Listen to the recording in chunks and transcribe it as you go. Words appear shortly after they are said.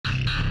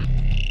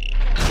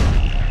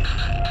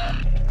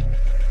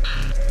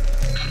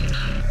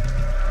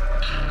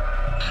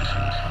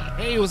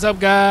Hey, what's up,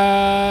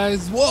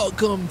 guys?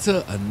 Welcome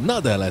to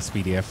another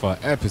Lspdfr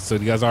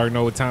episode. You guys already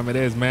know what time it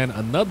is, man.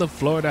 Another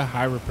Florida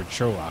Highway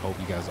Patrol. I hope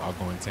you guys are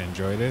going to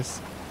enjoy this.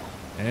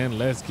 And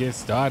let's get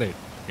started.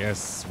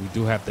 Yes, we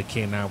do have the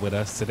K9 with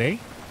us today.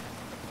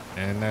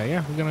 And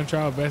yeah, we're going to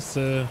try our best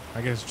to, I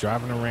guess,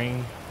 drive in the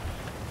rain.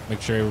 Make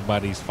sure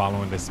everybody's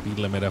following the speed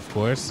limit, of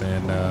course.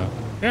 And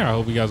yeah, I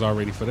hope you guys are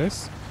ready for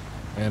this.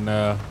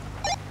 And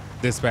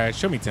dispatch,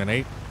 show me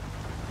 10-8.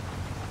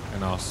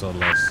 And also,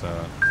 let's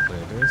clear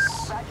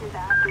this. Roger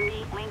that. 3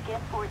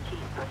 Lincoln 14.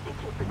 Proceed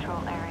to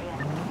patrol area.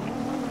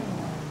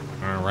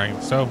 All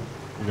right, so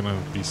we're gonna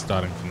be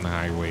starting from the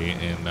highway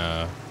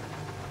and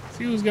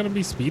see who's gonna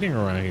be speeding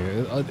around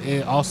here.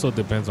 It also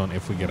depends on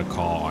if we get a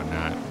call or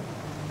not.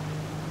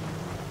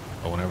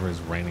 But whenever it's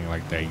raining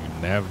like that, you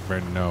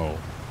never know.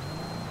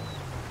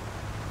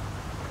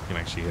 You can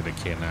actually hit a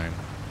K9.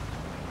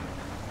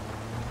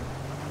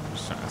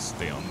 Just trying to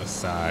stay on the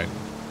side.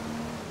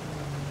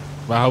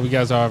 But I hope you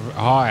guys are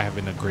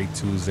having a great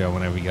Tuesday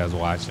whenever you guys are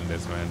watching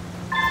this, man.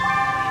 The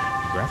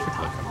graphics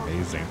look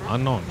amazing.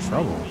 Unknown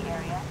trouble.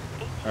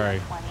 All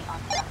right.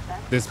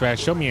 Dispatch,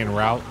 show me en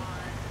route.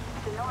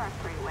 All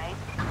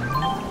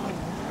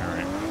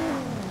right.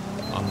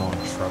 Unknown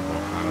trouble.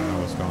 I don't know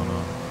what's going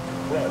on.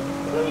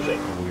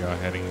 We are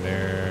heading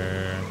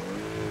there.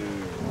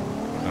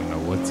 I don't know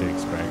what to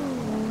expect.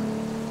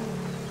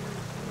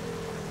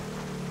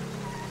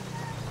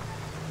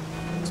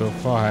 So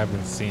far, I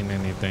haven't seen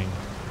anything.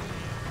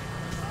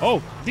 Oh,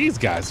 these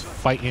guys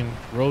fighting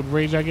road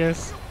rage, I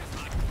guess.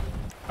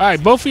 All right,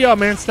 both of y'all,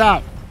 man,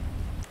 stop.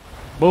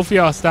 Both of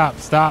y'all, stop.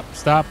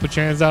 Put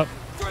your hands up.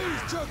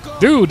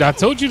 Dude, I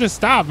told you to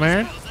stop,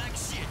 man.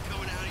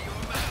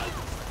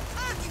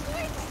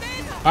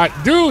 All right,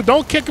 dude,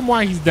 don't kick him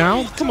while he's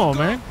down. Come on,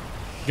 man.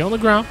 Get on the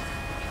ground.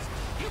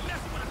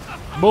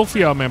 Both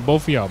of y'all, man,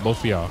 both of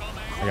y'all.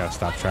 I gotta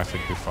stop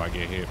traffic before I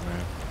get hit,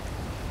 man.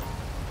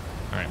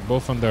 All right,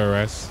 both under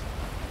arrest.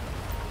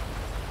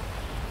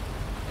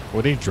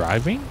 Were they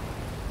driving?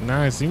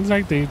 Nah, it seems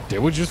like they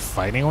were just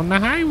fighting on the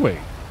highway.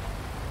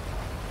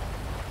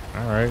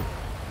 All right.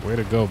 Way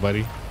to go,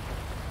 buddy.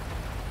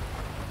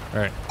 All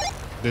right.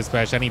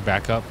 Dispatch, I need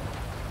backup.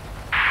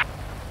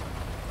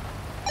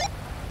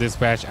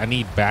 Dispatch, I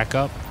need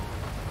backup.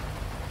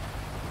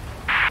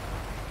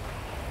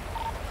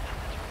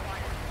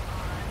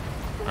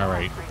 All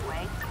right.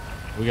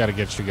 We got to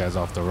get you guys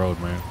off the road,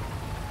 man.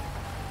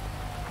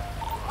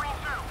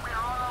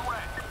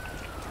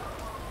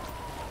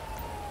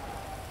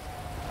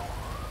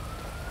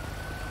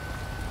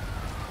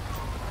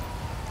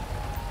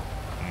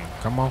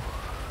 Come on.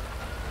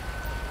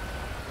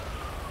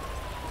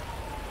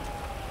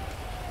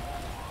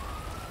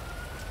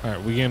 All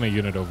right, we getting a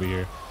unit over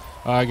here.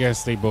 I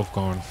guess they both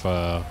going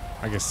for,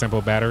 I guess,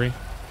 simple battery.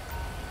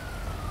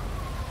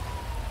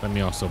 Let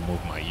me also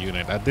move my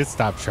unit. I did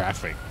stop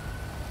traffic.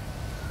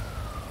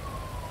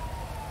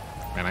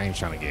 Man, I ain't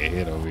trying to get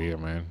hit over here,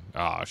 man.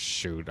 Oh,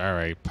 shoot. All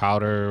right,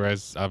 powder,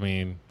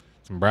 some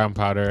brown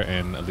powder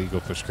and illegal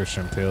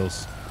prescription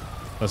pills.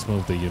 Let's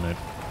move the unit.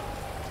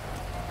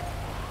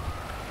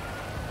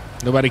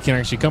 Nobody can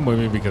actually come with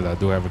me because I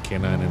do have a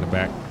K9 in the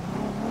back.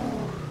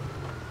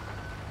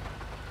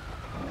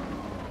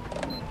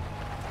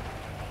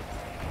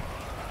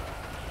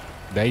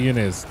 That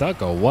unit is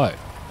stuck or what?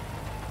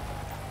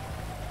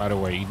 By the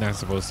way, you're not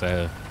supposed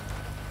to,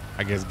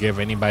 I guess, give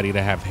anybody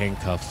that have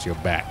handcuffs your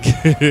back.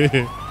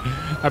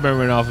 I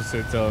remember an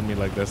officer telling me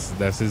like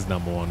that's his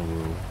 #1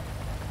 rule.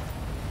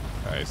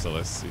 All right, so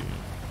let's see.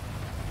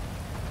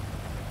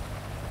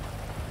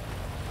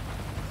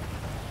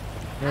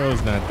 No,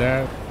 it's not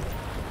that.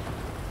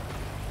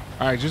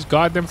 All right, just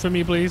guard them for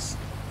me, please.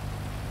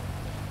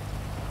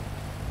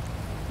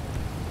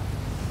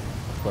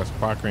 Of course,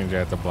 park ranger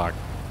at the block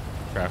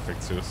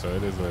traffic too, so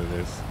it is what it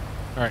is.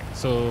 All right,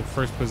 so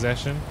first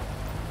possession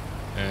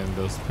and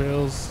those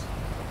pills.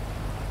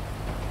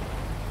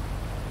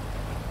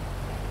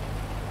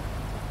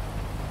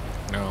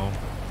 No.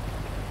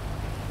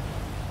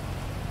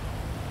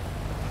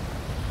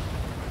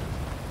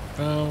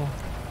 No.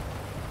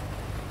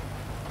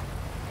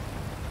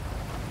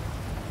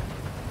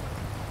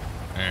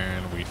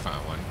 And we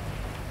found one.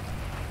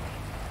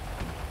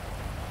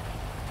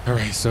 All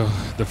right, so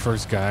the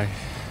first guy.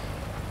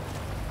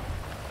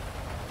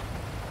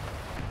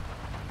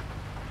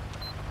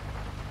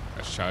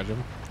 Let's charge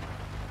him.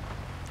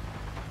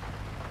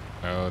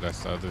 Oh, that's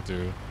the other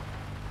dude.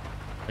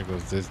 There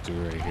goes this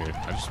dude right here.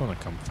 I just want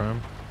to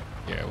confirm.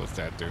 Yeah, it was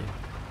that dude.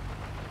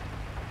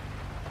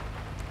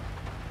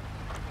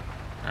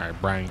 All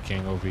right, Brian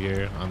King over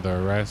here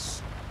under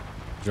arrest.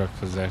 Drug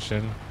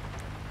possession.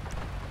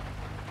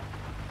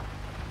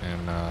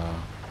 And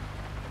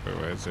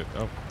where is it?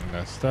 Oh, and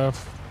that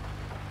stuff.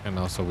 And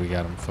also we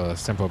got him for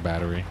simple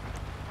battery.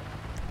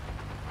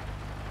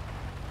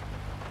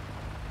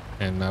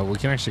 And we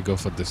can actually go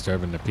for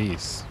disturbing the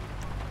peace.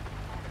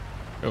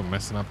 Yo,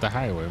 messing up the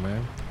highway,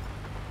 man.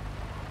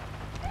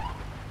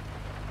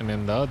 And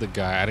then the other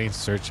guy, I didn't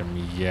search him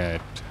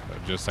yet.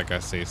 Just like I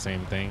say,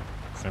 same thing.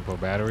 Simple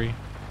battery.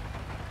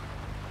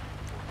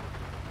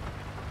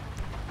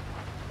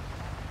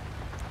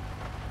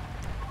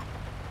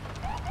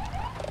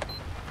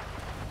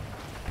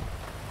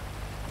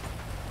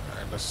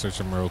 let's search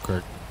him real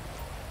quick.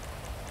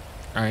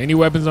 All right, any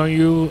weapons on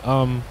you?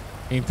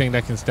 Anything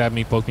that can stab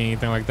me, poke me,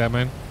 anything like that,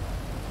 man?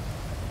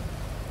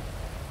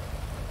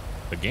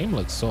 The game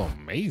looks so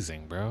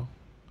amazing, bro.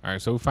 All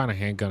right, so we found a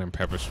handgun and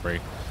pepper spray.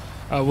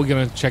 We're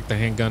gonna check the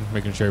handgun,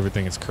 making sure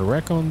everything is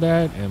correct on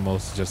that. And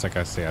most, just like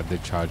I say, I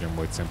did charge him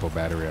with simple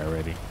battery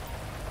already.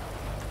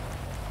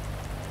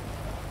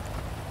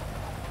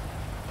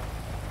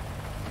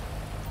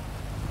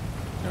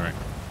 All right,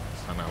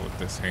 let's find out what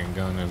this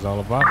handgun is all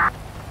about.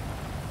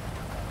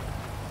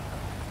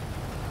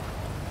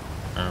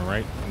 All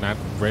right, not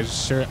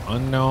registered,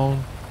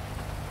 unknown.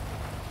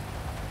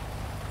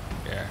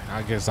 Yeah,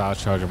 I guess I'll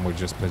charge him with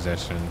just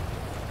possession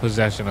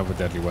of a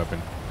deadly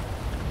weapon.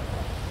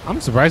 I'm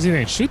surprised he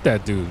didn't shoot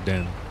that dude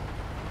then.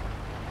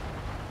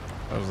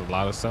 That was a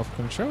lot of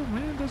self-control,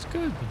 man. That's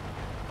good.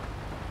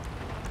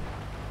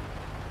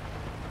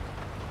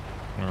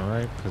 All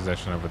right,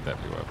 possession of a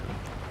deadly weapon.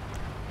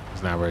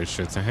 It's not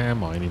registered to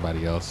him or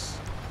anybody else.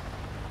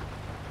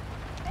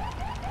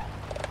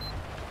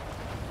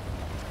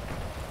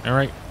 All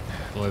right,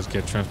 let's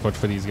get transport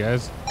for these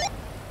guys.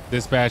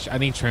 Dispatch, I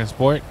need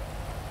transport.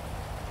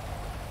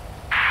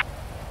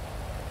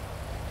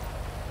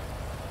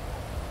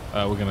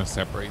 We're gonna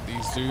separate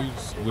these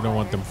dudes. We don't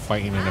want them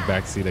fighting in the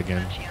backseat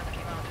again.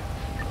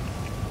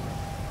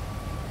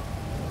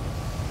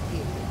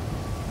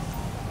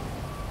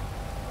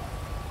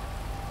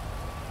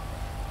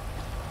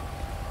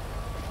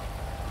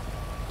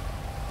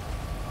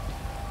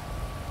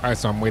 All right,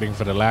 so I'm waiting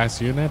for the last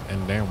unit,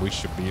 and then we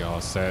should be all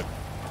set.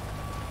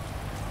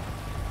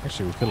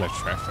 Actually, we could let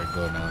traffic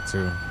go now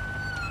too.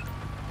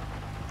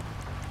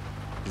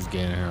 He's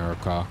getting in our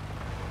car.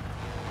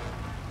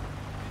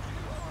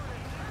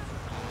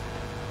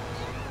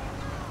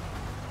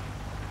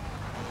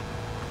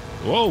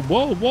 Whoa,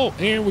 whoa, whoa.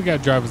 And we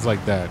got drivers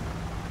like that.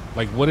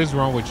 Like, what is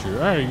wrong with you? All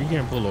right, you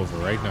can't pull over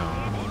right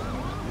now.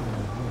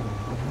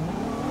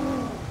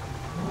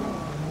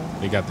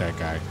 They got that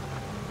guy.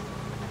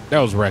 That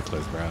was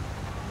reckless, bro.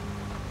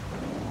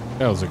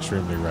 That was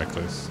extremely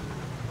reckless.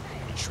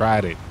 You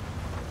tried it.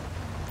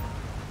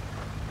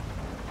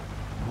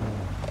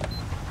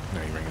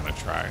 No, you ain't gonna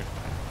try it.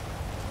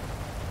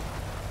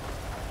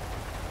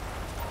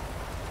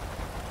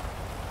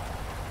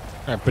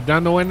 All right, put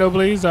down the window,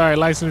 please. All right,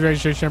 license,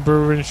 registration,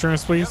 proof of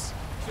insurance, please.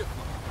 All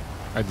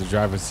right, the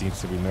driver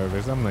seems to be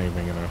nervous. I'm not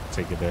even gonna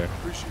take it there.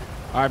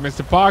 All right,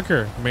 Mr.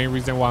 Parker. Main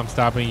reason why I'm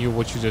stopping you,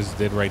 what you just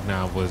did right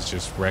now was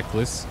just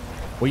reckless.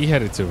 Where you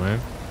headed to,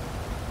 man?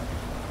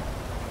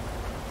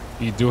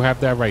 You do have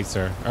that right,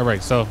 sir. All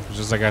right, so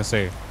just like I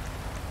say,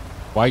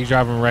 why are you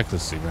driving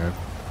recklessly, man?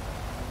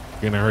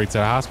 You gonna hurry to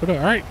the hospital?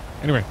 All right.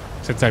 Anyway,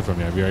 sit tight for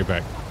me. I'll be right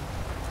back.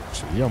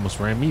 Shit, you almost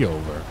ran me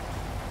over.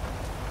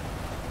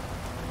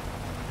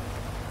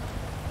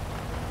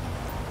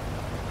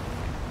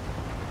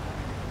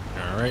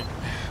 All right,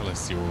 let's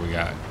see what we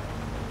got.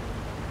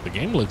 The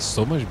game looks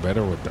so much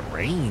better with the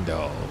rain,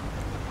 though.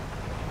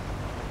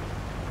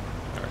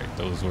 All right,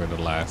 those were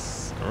the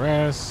last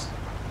arrests.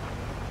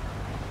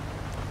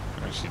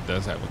 All right, she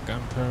does have a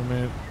gun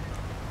permit.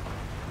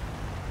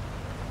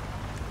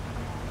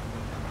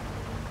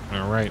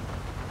 All right.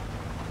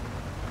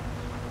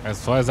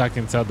 As far as I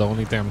can tell, the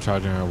only thing I'm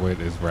charging her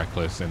with is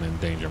reckless and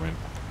endangerment.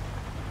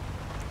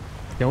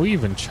 Can we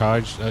even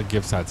charge a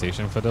gift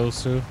citation for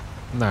those two?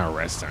 I'm not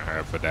arresting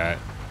her for that.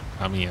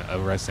 I mean,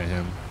 arresting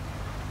him.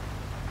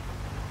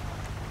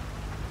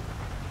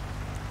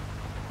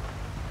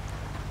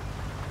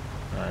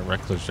 All right,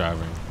 reckless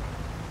driving.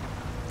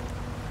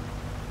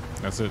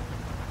 That's it.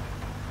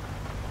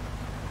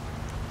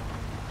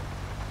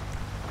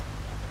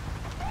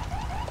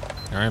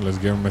 All right, let's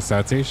give him a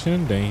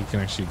citation. Then he can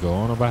actually go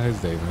on about his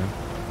day, man.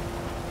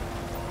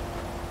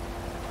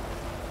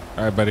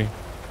 All right, buddy.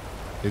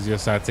 Here's your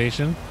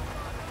citation.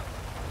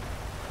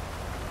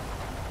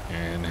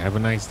 And have a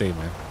nice day,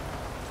 man.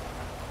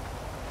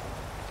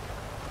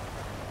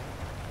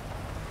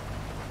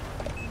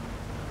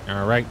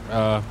 All right.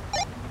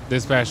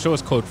 Dispatch, show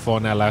us code 4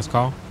 on that last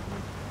call.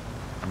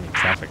 I mean,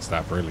 traffic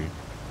stop, really.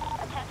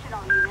 Attention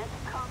all units.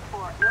 Code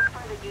 4. No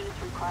further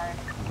units required.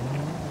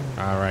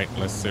 All right,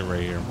 let's sit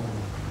right here.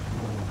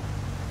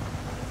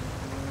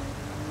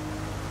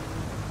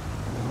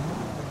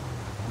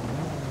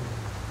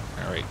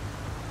 All right.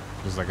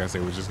 Just like I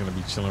said, we're just gonna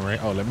be chilling,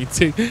 right? Oh, let me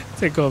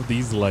take off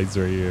these lights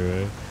right here,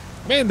 man.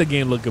 Man, the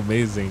game look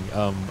amazing.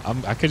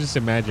 I could just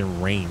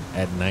imagine rain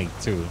at night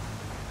too.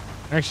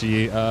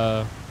 Actually,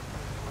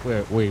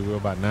 wait, we're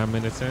about 9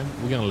 minutes in.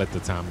 We're gonna let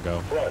the time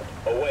go. Front,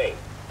 away.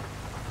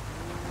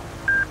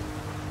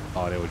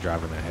 Oh, they were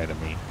driving ahead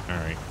of me. All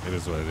right, it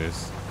is what it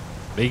is.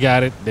 They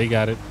got it. They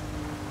got it.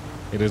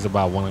 It is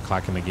about 1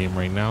 o'clock in the game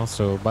right now.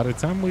 So by the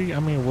time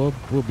we'll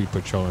be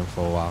patrolling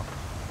for a while.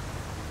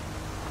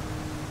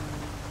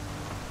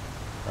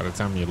 By the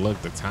time you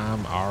look, the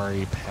time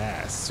already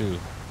passed too.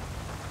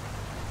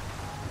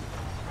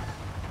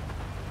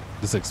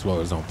 This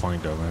Explorer's on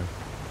point though, man.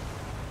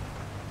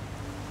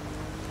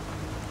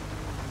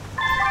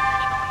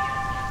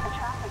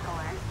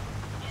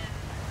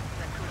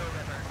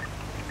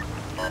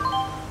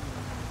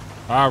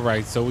 All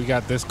right, so we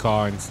got this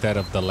car instead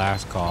of the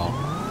last car.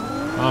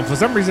 For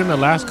some reason, the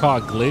last car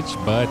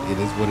glitched, but it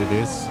is what it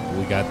is.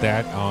 We got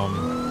that.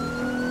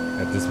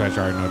 At dispatch,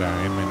 I already know that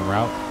I am en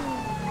route.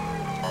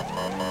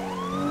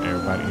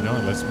 Everybody, you know,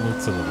 let's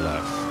move to the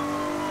left.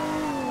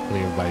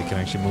 Hopefully everybody can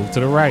actually move to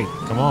the right.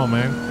 Come on,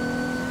 man.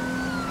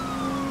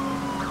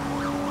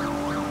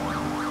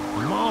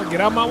 Come on,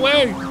 get out my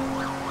way.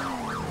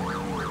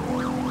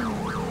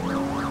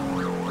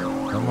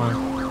 Come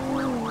on.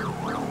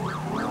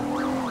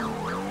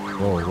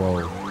 Whoa,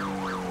 whoa.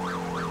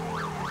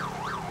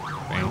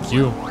 Thank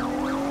you.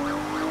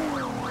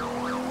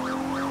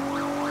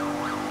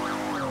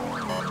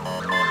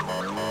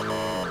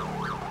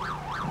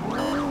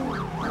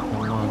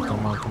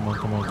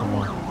 Come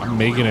on. I'm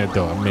making it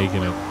though. I'm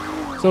making it.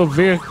 So a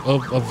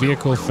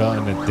vehicle fell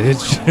in the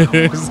ditch.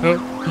 So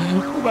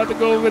we're about to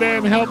go over there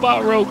and help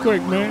out real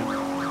quick, man.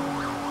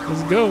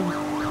 Let's go.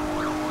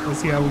 Let's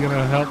see how we're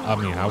gonna help. I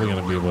mean, how we're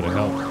gonna be able to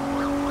help.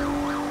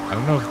 I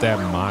don't know if that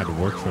mod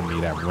worked for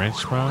me, that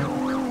wrench mod.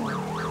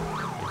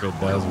 If it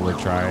does, we'll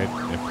try it.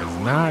 If it's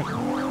not,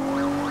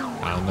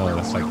 I don't know.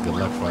 That's like good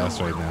luck for us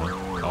right now.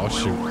 Oh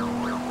shoot,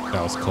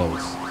 that was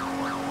close.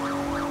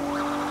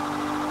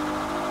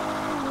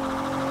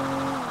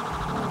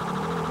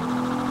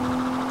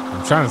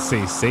 I'm trying to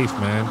stay safe,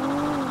 man.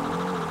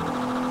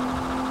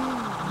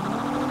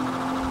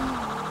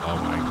 Oh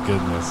my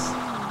goodness.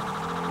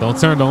 Don't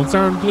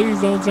turn, please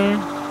don't turn.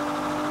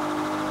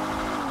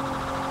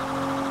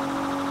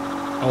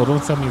 Oh,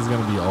 don't tell me it's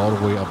gonna be all the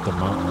way up the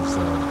mountain,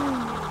 so.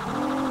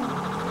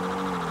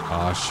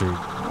 Oh shoot.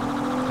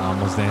 I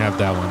almost didn't have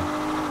that one.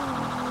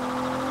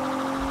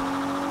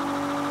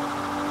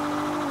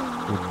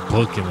 We're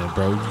booking it,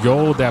 bro.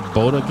 Yo, that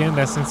boat again,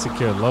 that's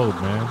insecure load,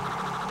 man.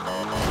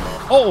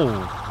 Oh!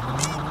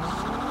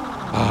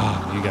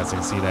 Ah, you guys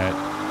didn't see that.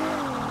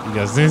 You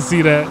guys didn't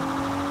see that.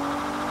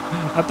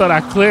 I thought I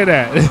cleared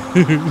that.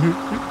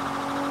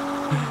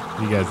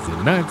 You guys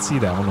did not see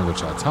that. I don't know what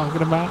y'all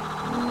talking about.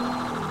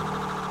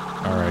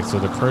 All right, so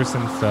the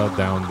person fell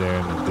down there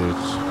in the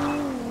ditch.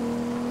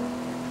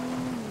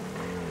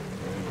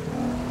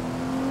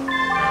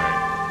 All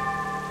right.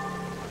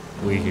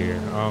 We here.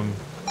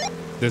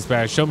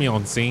 Dispatch, show me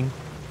on scene.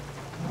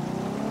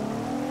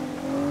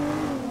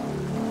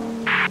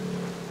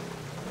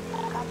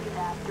 Copy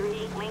that.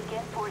 3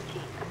 Lincoln 14.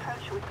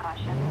 Approach with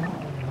caution.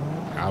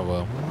 I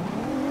will.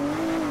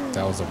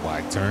 That was a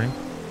wide turn.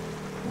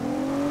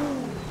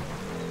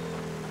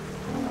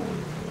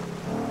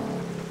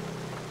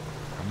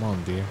 Come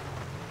on, dear.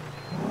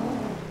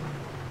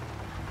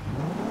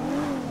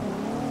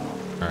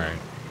 All right.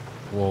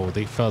 Whoa,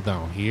 they fell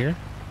down here.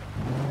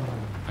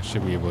 I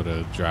should be able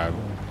to drive.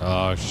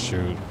 Oh,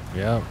 shoot.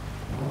 Yep.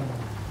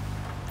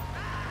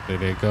 There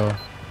they go.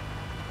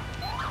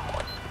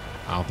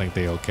 I don't think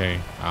they okay.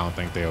 I don't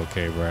think they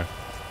okay, bruh.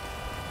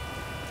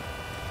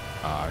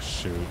 Ah,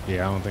 shoot.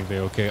 Yeah, I don't think they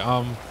okay.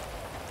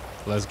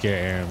 Let's get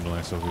an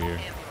ambulance over here.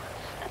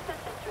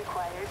 Assistance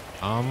required.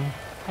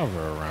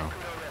 Hover around.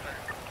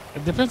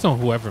 It depends on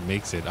whoever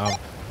makes it.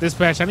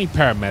 Dispatch, I need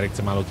paramedic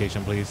to my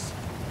location, please.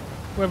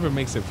 Whoever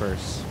makes it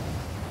first.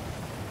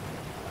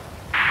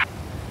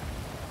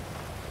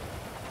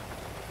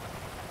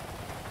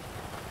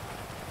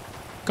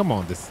 Come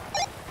on,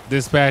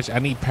 dispatch, I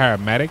need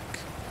paramedic.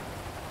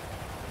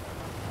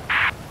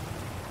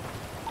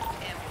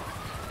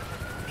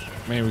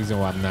 Main reason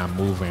why I'm not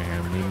moving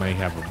him, he might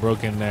have a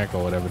broken neck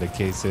or whatever the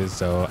case is,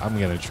 so I'm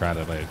gonna try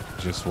to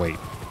just wait.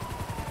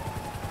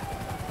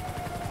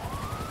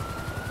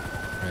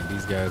 And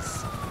these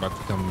guys about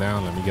to come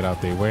down. Let me get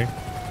out their way.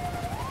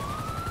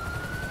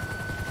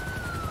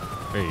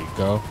 There you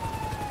go.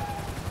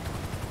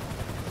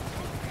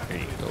 There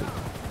you go.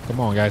 Come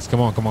on, guys.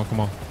 Come on.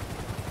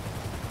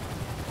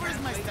 Where's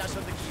my stash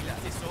of tequila?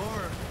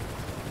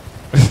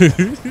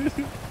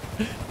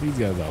 These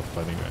guys are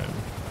funny, man.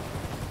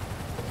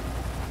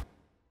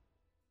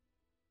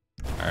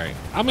 All right.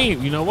 I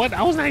mean, you know what?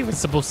 I was not even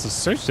supposed to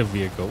search the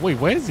vehicle. Wait,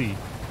 where is he?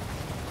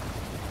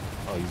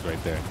 Oh, he's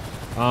right there.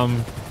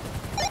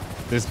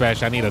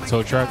 Dispatch, I need a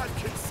tow truck.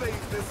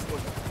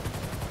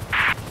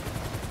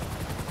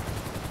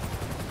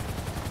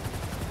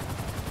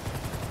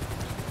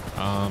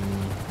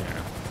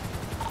 Yeah.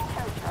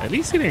 At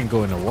least he didn't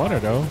go in the water,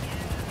 though.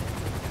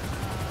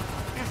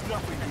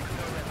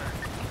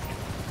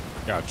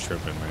 Y'all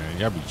tripping, man.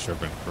 Y'all be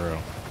tripping for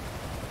real.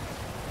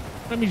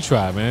 Let me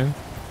try, man.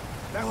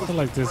 I feel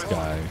like this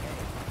guy.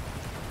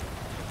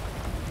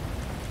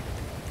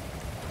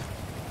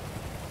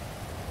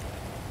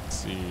 Let's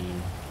see.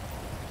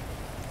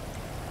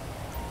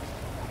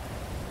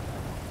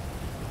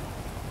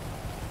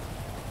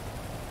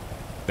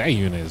 That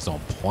unit is on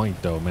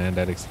point, though, man.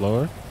 That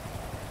Explorer.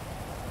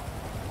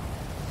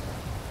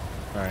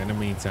 All right. In the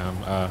meantime,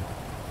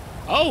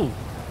 oh,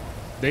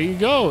 there you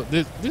go.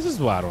 This is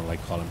why I don't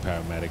like calling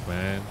paramedic,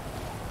 man.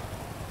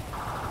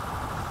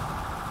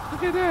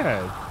 Look at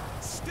that.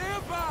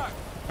 Stand back.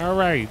 All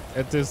right.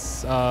 At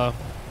this,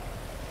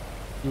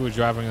 you were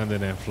driving under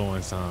the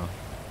influence, huh? All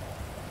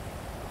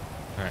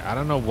right. I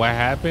don't know what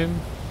happened,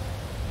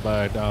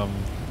 but I'm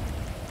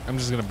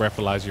just gonna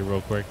breathalyze you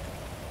real quick.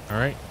 All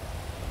right.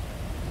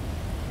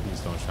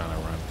 Please don't try to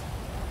run.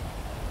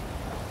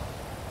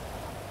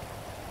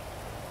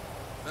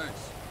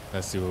 Thanks.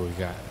 Let's see what we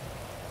got.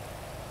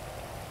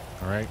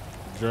 All right.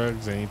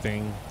 Drugs,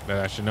 anything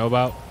that I should know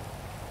about?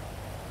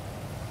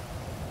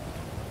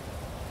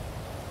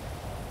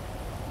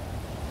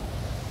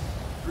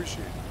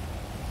 Appreciate it.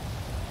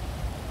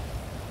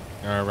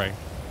 All right.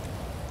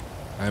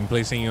 I'm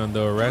placing you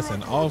under arrest,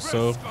 and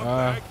also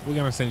we're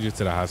gonna send you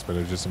to the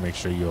hospital just to make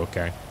sure you're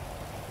okay.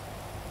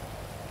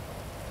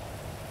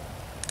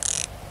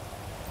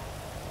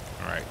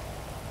 All right.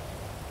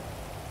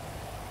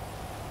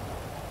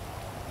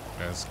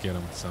 Let's get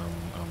him some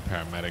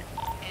paramedic.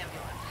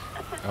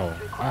 Oh,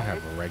 I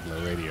have a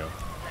regular radio.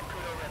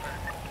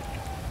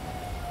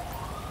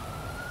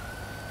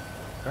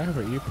 Do I have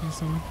an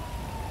earpiece on?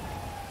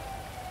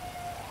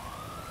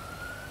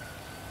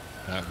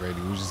 Not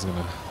radio. We're just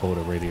gonna hold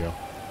a radio.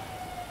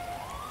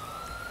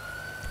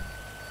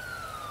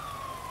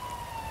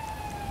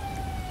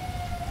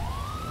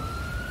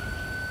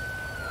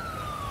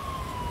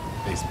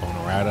 They spawn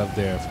right up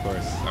there, of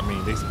course. I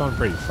mean, they spawn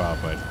pretty far,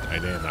 but I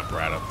ended up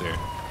right up there.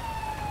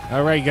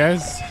 All right,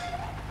 guys.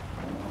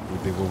 We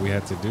did what we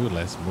had to do.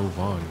 Let's move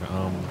on.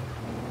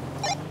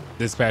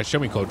 Dispatch, show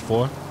me code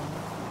 4.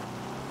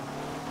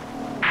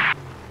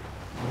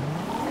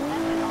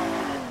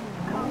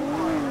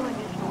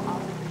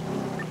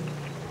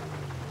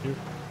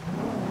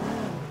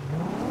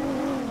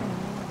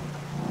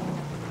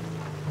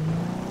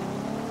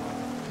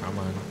 Come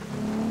on.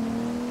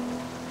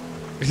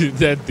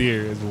 That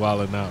deer is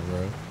wilding out,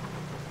 bro.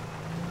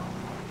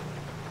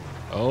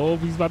 Oh,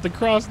 he's about to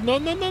cross. No,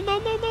 no, no, no,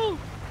 no, no.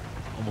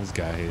 Almost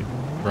got hit.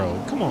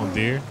 Bro, come on,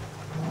 deer.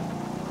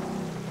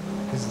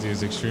 This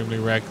deer's extremely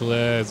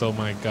reckless. Oh,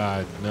 my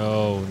God.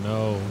 No,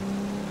 no.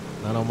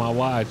 Not on my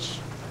watch.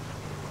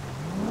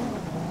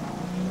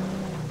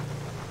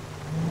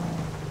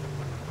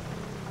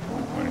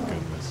 My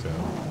goodness, yo.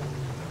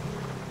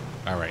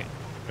 All right.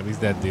 At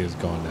least that deer's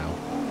gone now.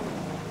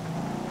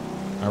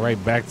 All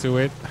right, back to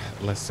it.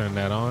 Let's turn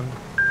that on.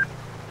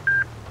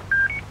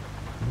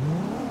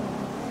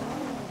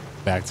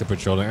 Back to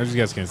patrolling. As you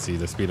guys can see,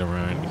 the speed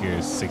around here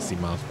is 60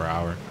 miles per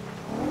hour.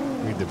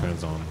 It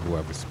depends on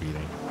whoever's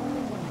speeding.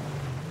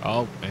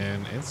 Oh,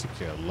 and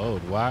insecure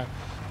load. Why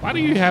do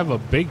you have a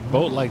big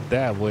boat like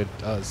that with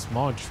a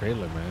small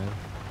trailer, man?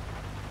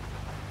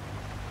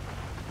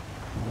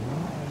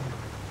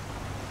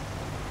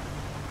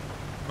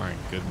 My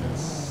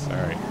goodness. All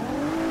right.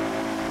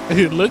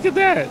 Look at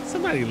that.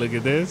 Somebody look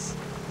at this.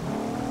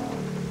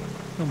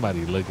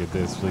 Somebody look at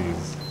this,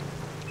 please.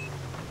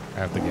 I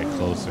have to get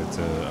closer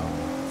to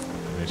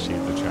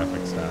initiate the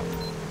traffic stop.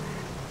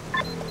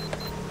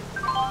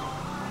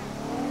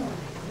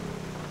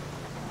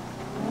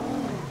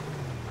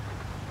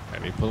 Are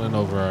they pulling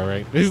over all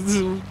right?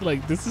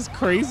 This is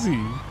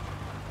crazy.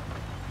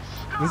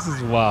 This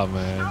is wild,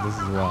 man. This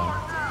is wild.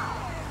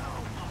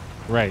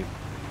 Right.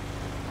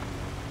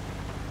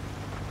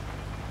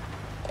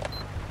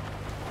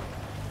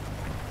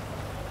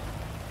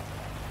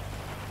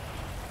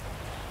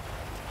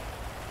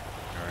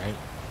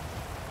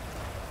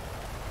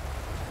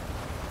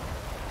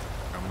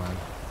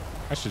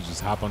 I should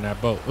just hop on that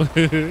boat.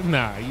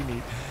 Nah,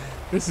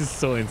 this is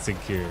so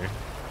insecure.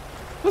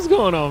 What's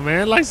going on,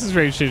 man? License,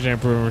 registration,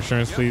 and proof of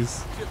insurance,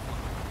 please.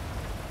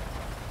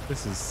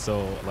 This is so,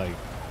 like...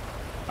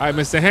 All right,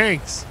 Mr.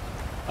 Hanks.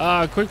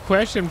 Quick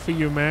question for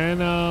you, man.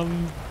 Let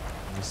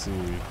me see.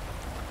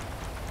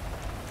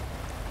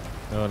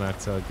 No, not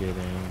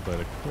tailgating, but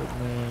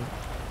equipment.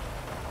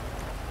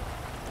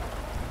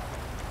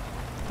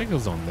 I think it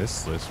was on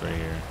this list right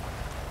here.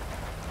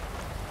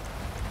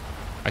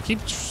 I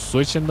keep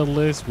switching the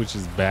list, which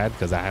is bad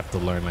because I have to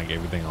learn like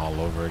everything all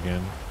over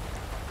again.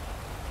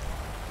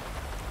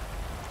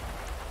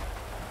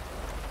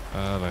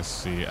 Let's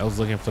see. I was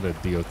looking for the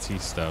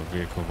DOT stuff.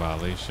 Vehicle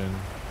violation.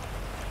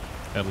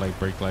 Headlight,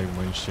 brake light,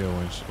 windshield,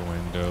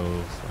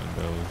 windows.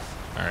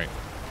 All right.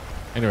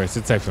 Anyway,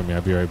 sit tight for me.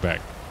 I'll be right back.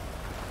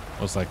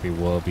 Most likely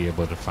we'll be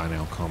able to find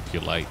out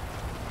CompuLight.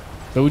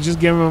 So we just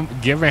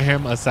giving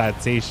him a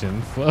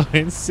citation for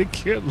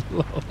insecure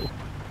load.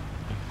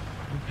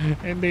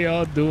 And they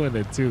all doing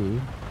it too.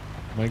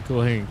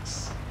 Michael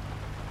Hanks.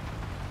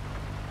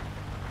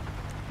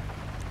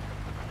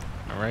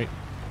 All right,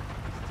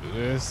 let's do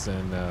this,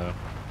 and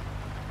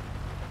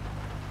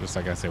just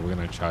like I said, we're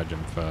gonna charge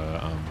him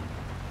for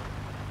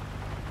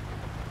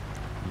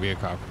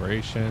vehicle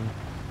operation.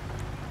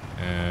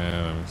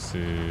 And let me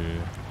see.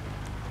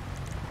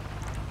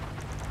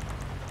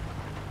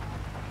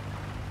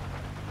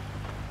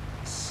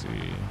 Let's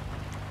see.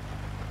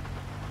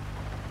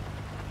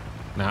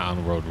 Not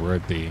on road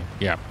worthy.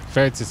 Yeah,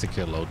 fair to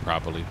secure load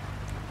properly.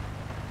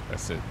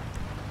 That's it.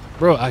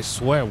 Bro, I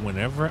swear,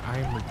 whenever I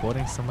am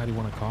recording, somebody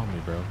want to call me,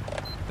 bro.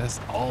 That's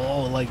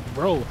all. Like,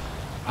 bro,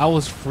 I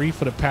was free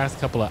for the past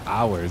couple of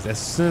hours. As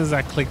soon as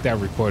I clicked that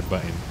record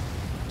button.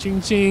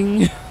 Ching,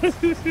 ching.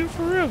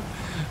 For real.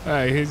 All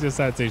right, here's your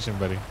citation,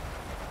 buddy.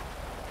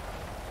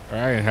 All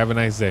right, have a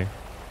nice day.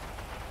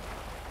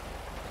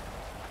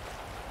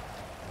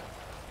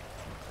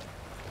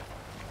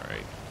 All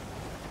right.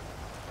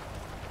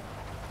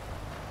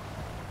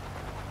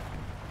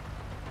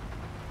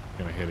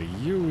 Gonna hit a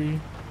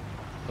Yui.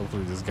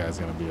 Hopefully this guy's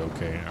gonna be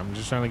okay. I'm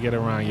just trying to get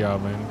around y'all,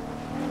 man.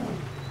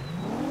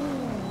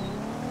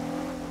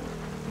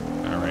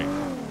 All right.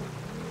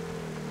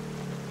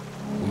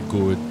 We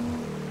good.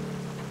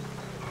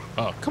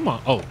 Oh, come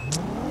on. Oh,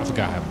 I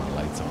forgot I have my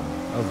lights on.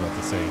 I was about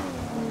to say.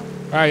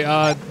 All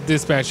right,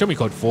 dispatch, show me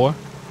code 4.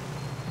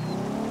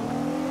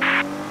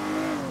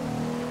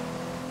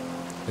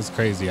 It's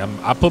crazy.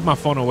 I put my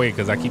phone away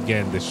because I keep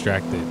getting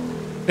distracted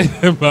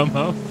by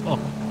my phone.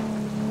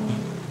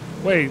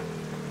 Wait,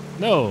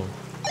 no.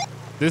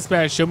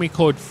 Dispatch, show me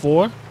code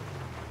 4.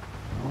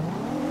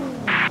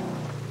 I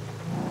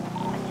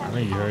know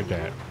you heard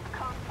that.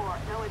 Code 4,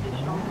 no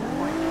additional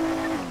support.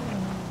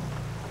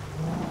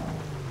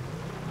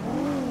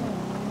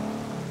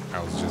 I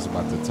was just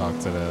about to talk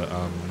to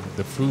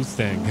the fruit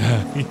stand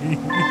guy.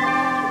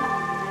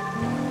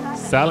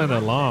 Silent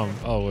alarm.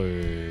 Oh,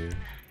 wait.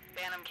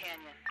 Phantom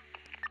Canyon.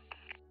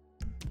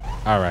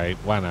 All right,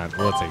 why not?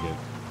 We'll take it.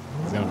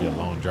 It's gonna be a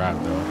long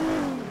drive though.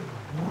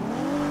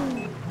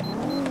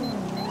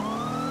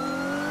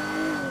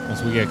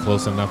 Once we get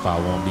close enough, I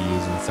won't be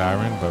using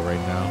siren, but right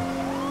now,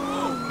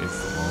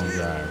 it's a long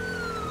drive.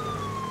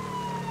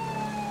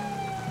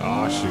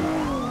 Oh, shoot.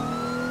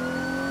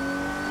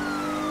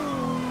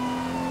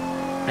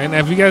 And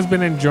have you guys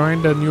been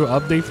enjoying the new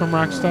update from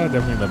Rockstar?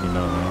 Definitely let me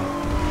know, man.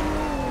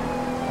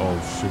 Oh,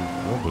 shoot.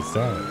 What was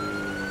that?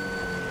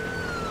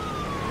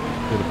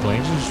 Did the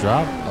plane just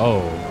drop?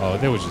 Oh,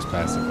 they were just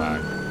passing by.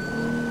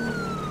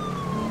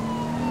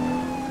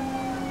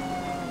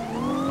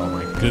 Oh,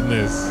 my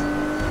goodness.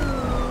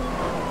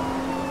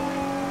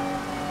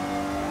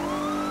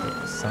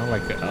 Sound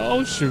like a,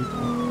 oh shoot.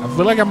 I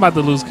feel like I'm about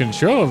to lose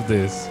control of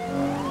this.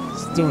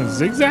 It's doing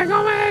zigzag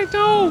on me,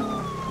 no.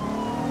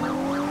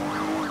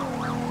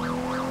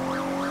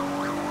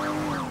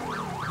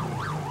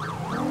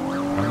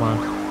 Come on.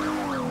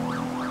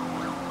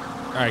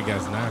 All right,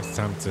 guys, now it's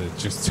time to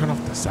just turn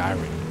off the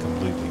siren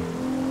completely.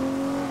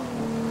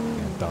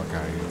 And dark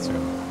out here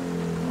too.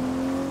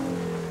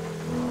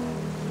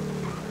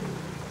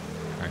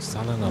 All right,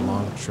 silent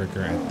alarm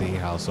trigger at the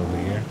house over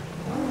here.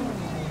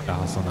 The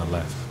house on the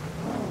left.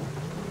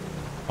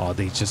 Oh,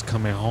 they just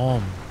coming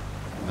home.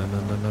 No.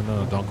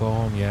 Don't go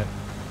home yet.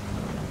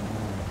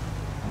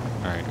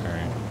 All right.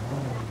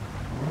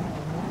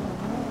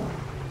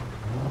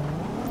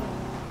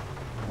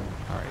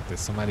 All right, there's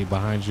somebody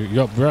behind you.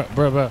 Yo, bro.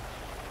 All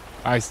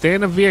right, stay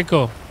in the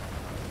vehicle.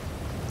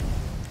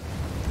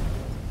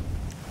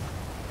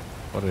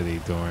 What are they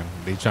doing?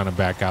 They trying to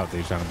back out.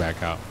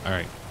 All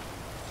right.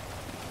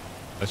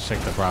 Let's check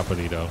the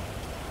property, though.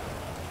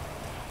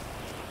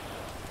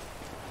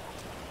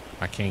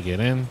 I can't get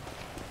in.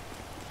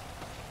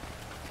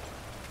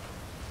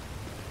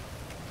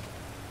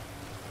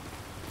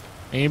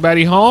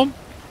 Anybody home?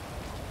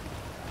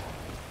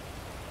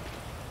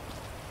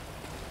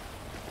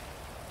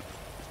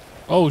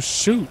 Oh,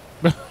 shoot.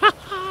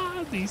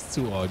 These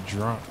two are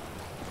drunk.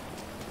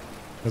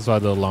 That's why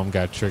the alarm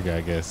got triggered,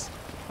 I guess.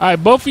 All right,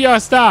 both of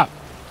y'all stop.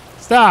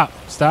 Stop,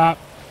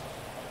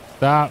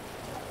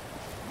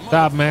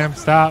 ma'am.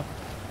 Stop.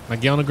 Now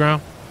get on the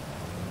ground.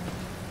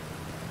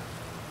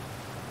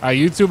 All right,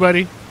 you too,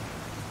 buddy.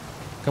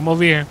 Come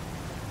over here.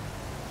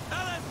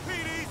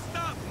 LSPD,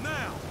 stop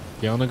now.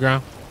 Get on the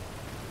ground.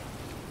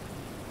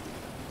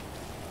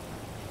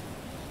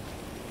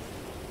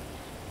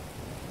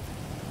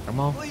 Come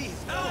on.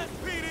 Please,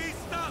 LSPD,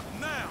 stop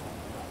now.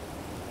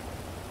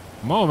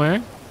 Come on,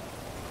 man.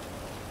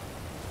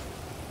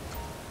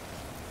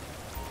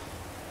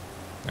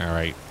 All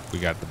right, we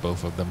got the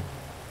both of them.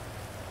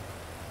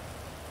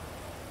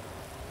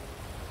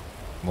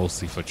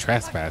 Mostly for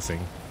trespassing.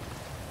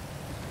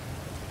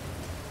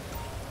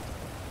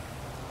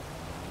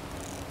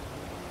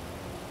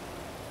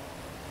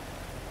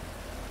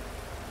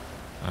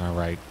 All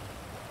right.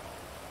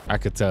 I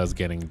could tell it's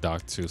getting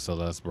dark too, so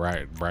let's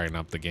brighten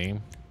up the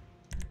game.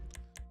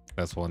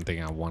 That's one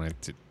thing I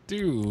wanted to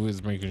do,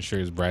 is making sure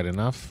it's bright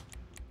enough.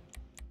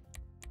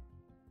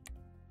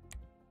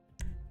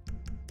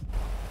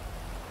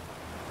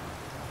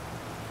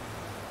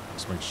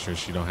 Just make sure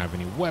she don't have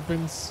any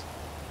weapons.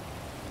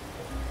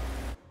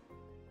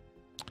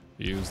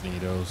 Use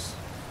needles.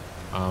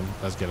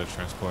 Let's get a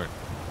transport.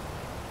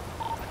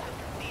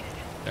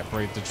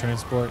 Separate the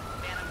transport.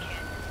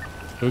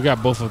 We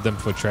got both of them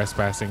for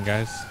trespassing,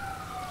 guys.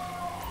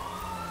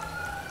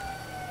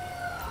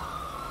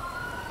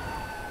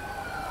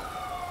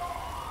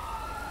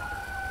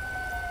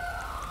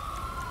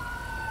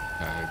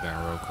 Gotta hit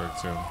that real quick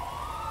too.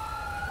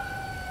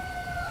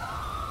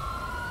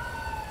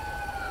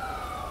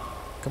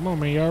 Come on,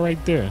 man, y'all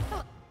right there.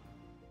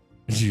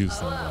 Use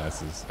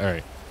sunglasses. All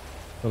right.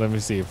 Well, let me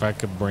see if I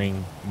could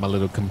bring my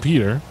little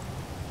computer,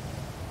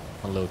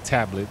 my little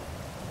tablet.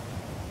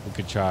 We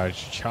could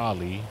charge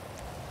Charlie.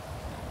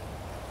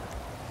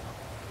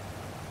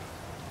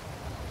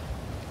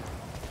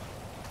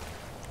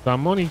 So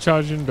I'm only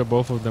charging the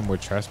both of them with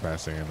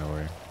trespassing in a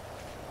way.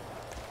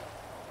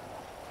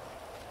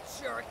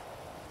 Jerk.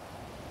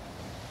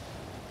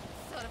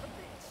 Son of a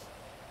bitch.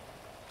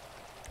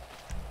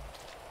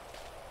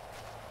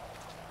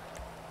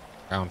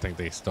 I don't think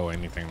they stole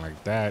anything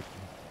like that.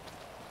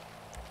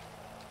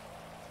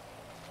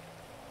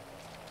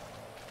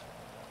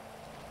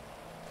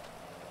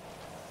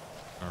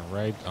 All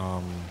right,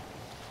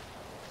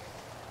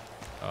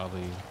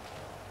 Ollie,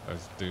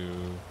 let's do.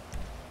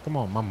 Come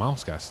on, my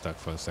mouse got stuck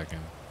for a second.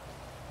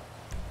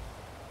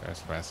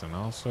 Trespassing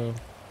also.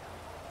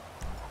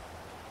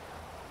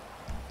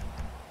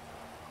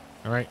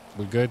 All right,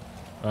 we good.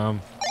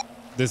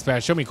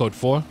 Dispatch, show me code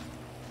 4.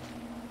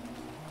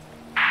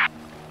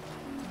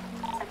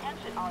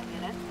 Attention all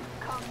units.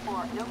 Code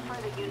 4. No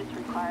further units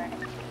required.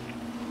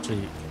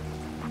 Sweet.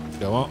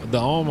 The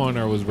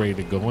homeowner was ready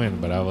to go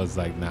in, but I was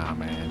like, nah,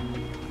 man.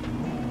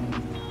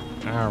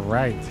 All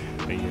right,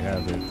 there you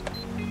have it.